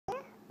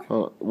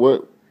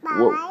What?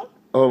 Bye.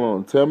 Hold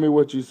on. Tell me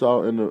what you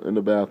saw in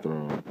the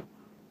bathroom.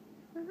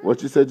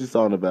 What you said you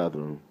saw in the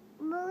bathroom?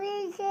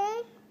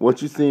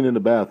 What you seen in the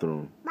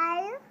bathroom?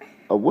 Spider.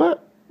 A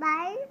what?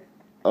 Spider.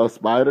 A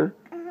spider?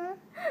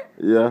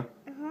 Yeah.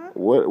 Uh-huh.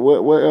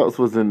 What else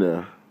was in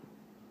there?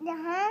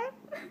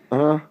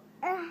 Huh?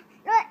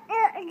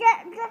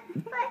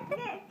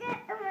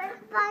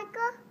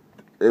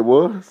 It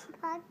was?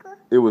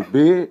 It was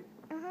big?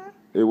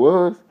 It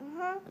was?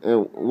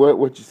 And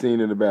what you seen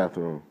in the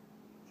bathroom?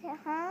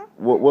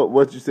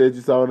 What you said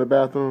you saw in the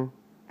bathroom?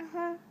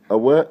 A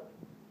what?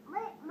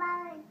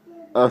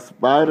 A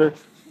spider?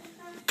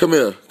 Come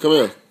here. Come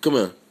here. Come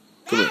here.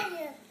 Come here.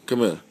 Come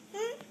here.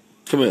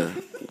 Come here.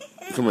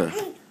 Come here.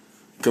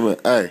 Come here.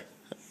 Hey,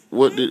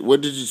 what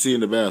did you see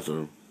in the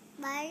bathroom?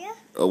 Spider.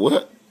 A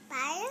what?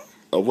 Spider.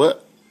 A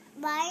what?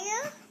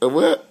 Spider. A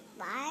what?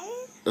 Spider.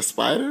 A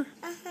spider?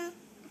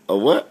 A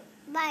what?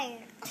 Spider.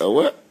 A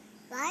what?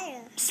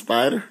 Spider.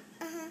 Spider?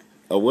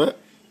 A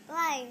what?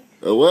 Spider.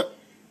 A what?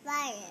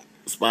 Spider.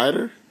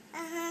 Spider?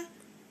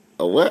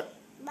 A what?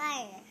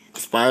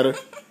 Spider. Spider?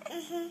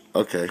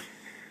 Okay.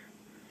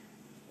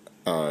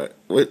 All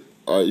right.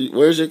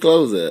 Where's your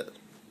clothes at?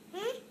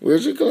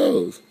 Where's your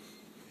clothes?